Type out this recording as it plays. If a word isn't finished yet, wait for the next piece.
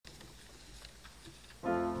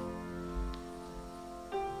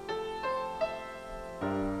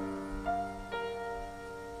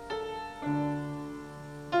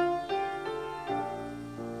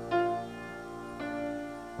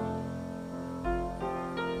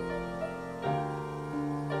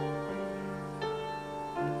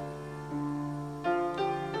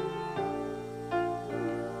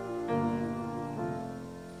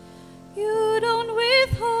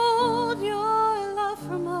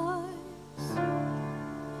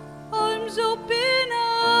arms open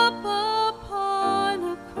up upon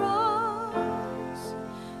a cross.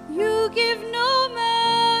 You give no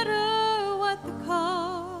matter what the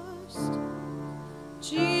cost.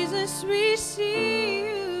 Jesus, we see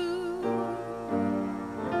you.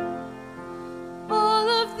 All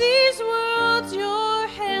of these worlds your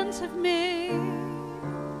hands have made,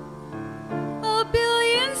 a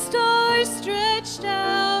billion stars stretched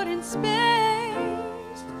out in space.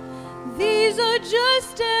 These are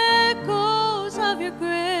just echoes of your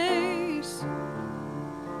grace.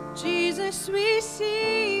 Jesus, we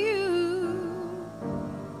see you.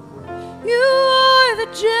 You are the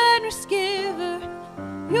generous giver.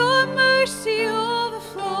 Your mercy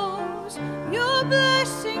overflows. Your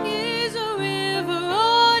blessing is a river.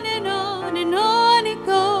 On and on and on it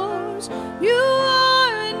goes. You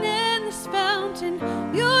are an endless fountain.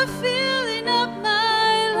 You're filling up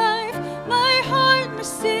my life. My heart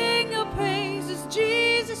must sing your praises.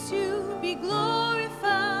 Jesus, you